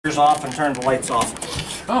breakers off and turn the lights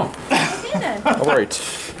off. Oh. Okay then. All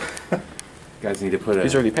right. You guys need to put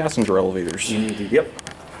These are the passenger elevators. Yep.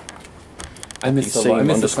 I missed the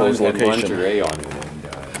undisclosed location. lingerie on it,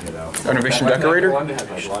 and, you know. Renovation decorator.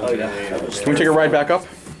 Oh, yeah. Can we take a ride back up?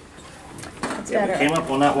 It's Yeah, we better. came up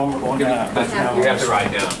on that one. We're going down. You have to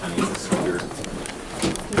ride down. I mean, it's a scooter.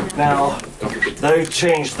 Now, they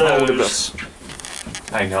changed those.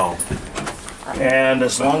 I know. And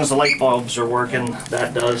as long as the light bulbs are working,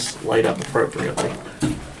 that does light up appropriately.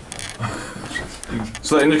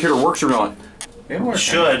 So the indicator works or not? It works.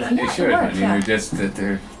 Should. It should. I mean, they're just that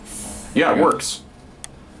they're. Yeah, it works.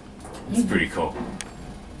 It's pretty cool.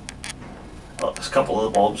 Well, a couple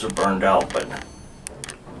of the bulbs are burned out, but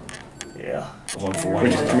yeah, the one for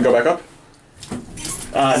one. Can we go back up?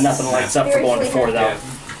 Nothing lights up for going to 4 though. Yeah.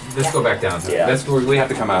 Let's go back down. Yeah. That's where we have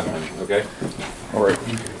to come out, okay? All right.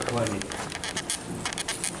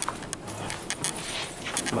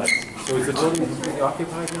 So is the building completely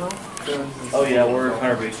occupied now? Oh yeah, we're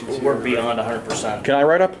beyond 100%. Can I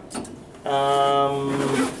ride up?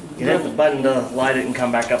 You have the button to light it and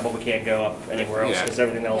come back up, but we can't go up anywhere else Yeah. because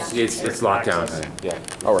everything else. It's locked down. access. Yeah.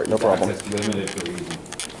 All right, no problem. Access limited for these.